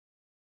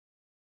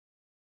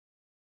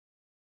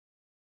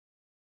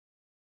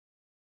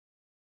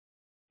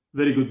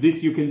Very good.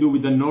 This you can do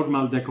with a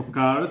normal deck of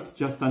cards,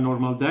 just a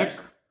normal deck.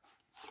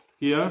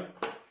 Here.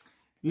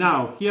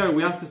 Now, here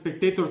we ask the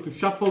spectator to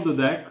shuffle the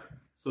deck.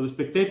 So the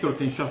spectator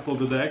can shuffle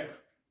the deck.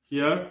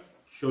 Here,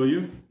 show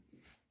you.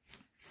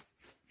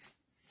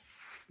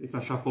 It's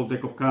a shuffled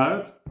deck of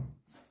cards.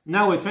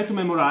 Now I try to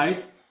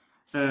memorize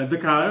the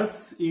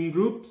cards in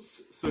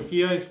groups. So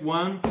here is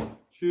 1,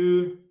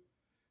 2,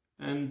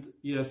 and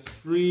yes,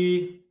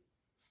 3,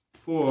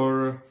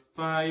 4,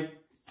 5,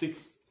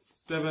 6,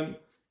 7,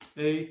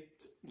 8,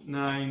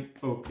 9.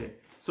 Okay.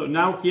 So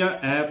now here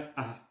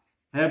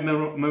I have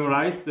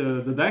memorized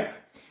the deck.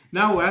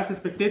 Now I ask the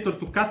spectator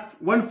to cut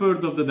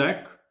 1/3 of the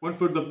deck.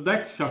 1/3 of the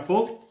deck,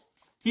 shuffle.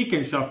 He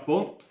can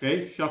shuffle.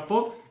 Okay,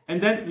 shuffle.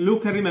 And then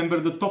look and remember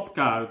the top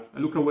card. I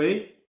look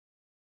away.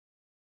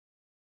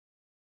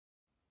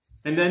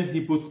 And then he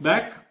puts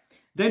back.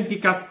 Then he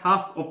cuts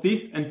half of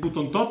this and put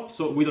on top.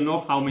 So we don't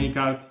know how many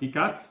cards he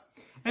cuts.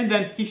 And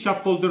then he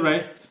shuffled the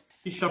rest.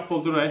 He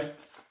shuffled the rest.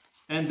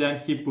 And then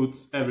he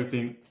puts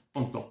everything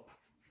on top.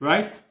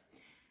 Right?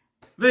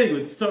 Very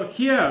good. So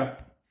here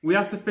we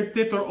ask the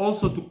spectator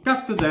also to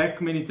cut the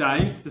deck many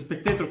times. The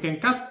spectator can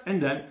cut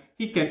and then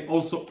he can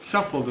also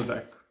shuffle the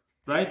deck.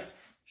 Right?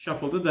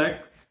 Shuffle the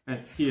deck.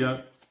 And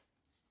here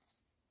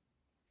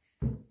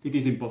it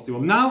is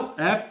impossible. Now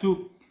I have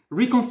to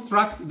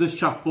reconstruct the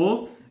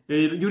shuffle.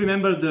 You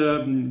remember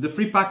the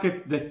free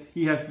packet that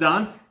he has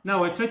done.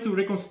 Now I try to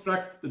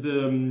reconstruct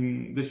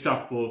the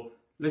shuffle.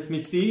 Let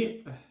me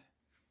see.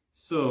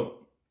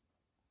 So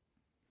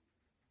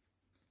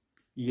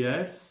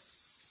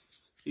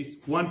yes,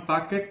 it's one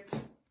packet.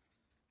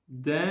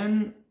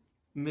 Then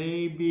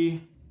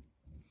maybe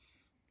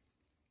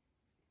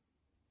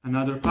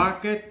another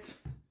packet.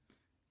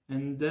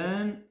 And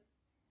then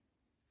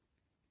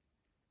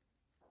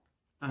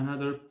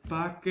another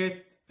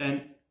packet,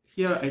 and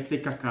here I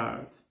take a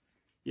card.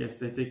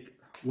 Yes, I take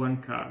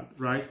one card,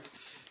 right?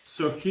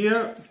 So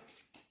here,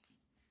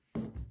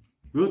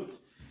 good.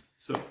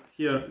 So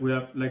here we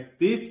have like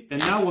this, and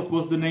now what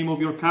was the name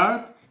of your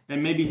card?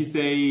 And maybe he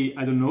say,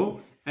 I don't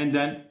know. And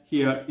then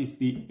here is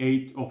the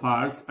 8 of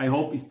hearts. I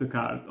hope it's the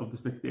card of the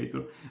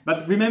spectator.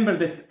 But remember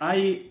that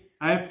I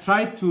have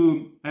tried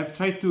to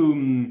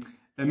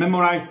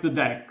memorize the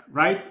deck,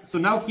 right? So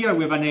now here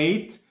we have an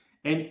 8,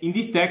 and in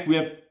this deck we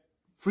have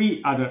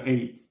 3 other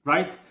 8s,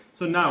 right?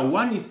 So now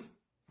one is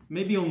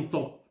maybe on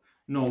top.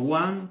 No,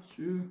 1,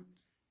 2.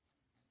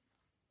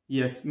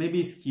 Yes, maybe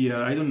it's here.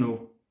 I don't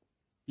know.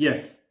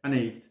 Yes, an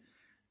 8.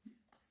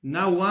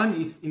 Now one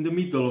is in the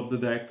middle of the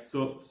deck.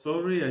 So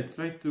sorry, I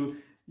try to.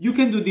 You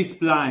can do this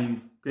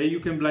blind. Okay,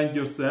 you can blind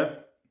yourself.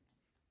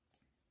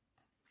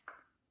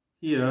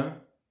 Here,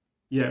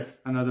 yes,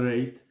 another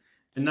 8.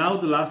 And now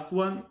the last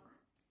one.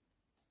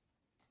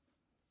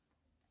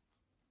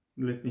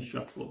 Let me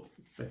shuffle,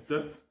 it's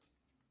better.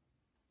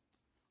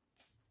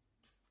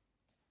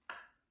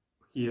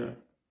 Here.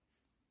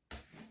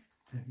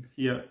 And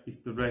here is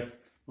the rest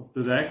of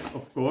the deck,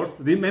 of course.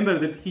 Remember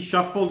that he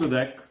shuffled the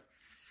deck.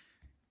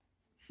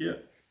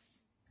 Here.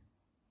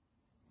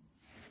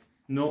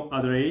 No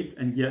other 8,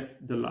 and yes,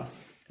 the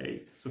last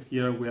 8. So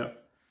here we have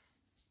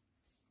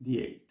the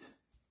 8.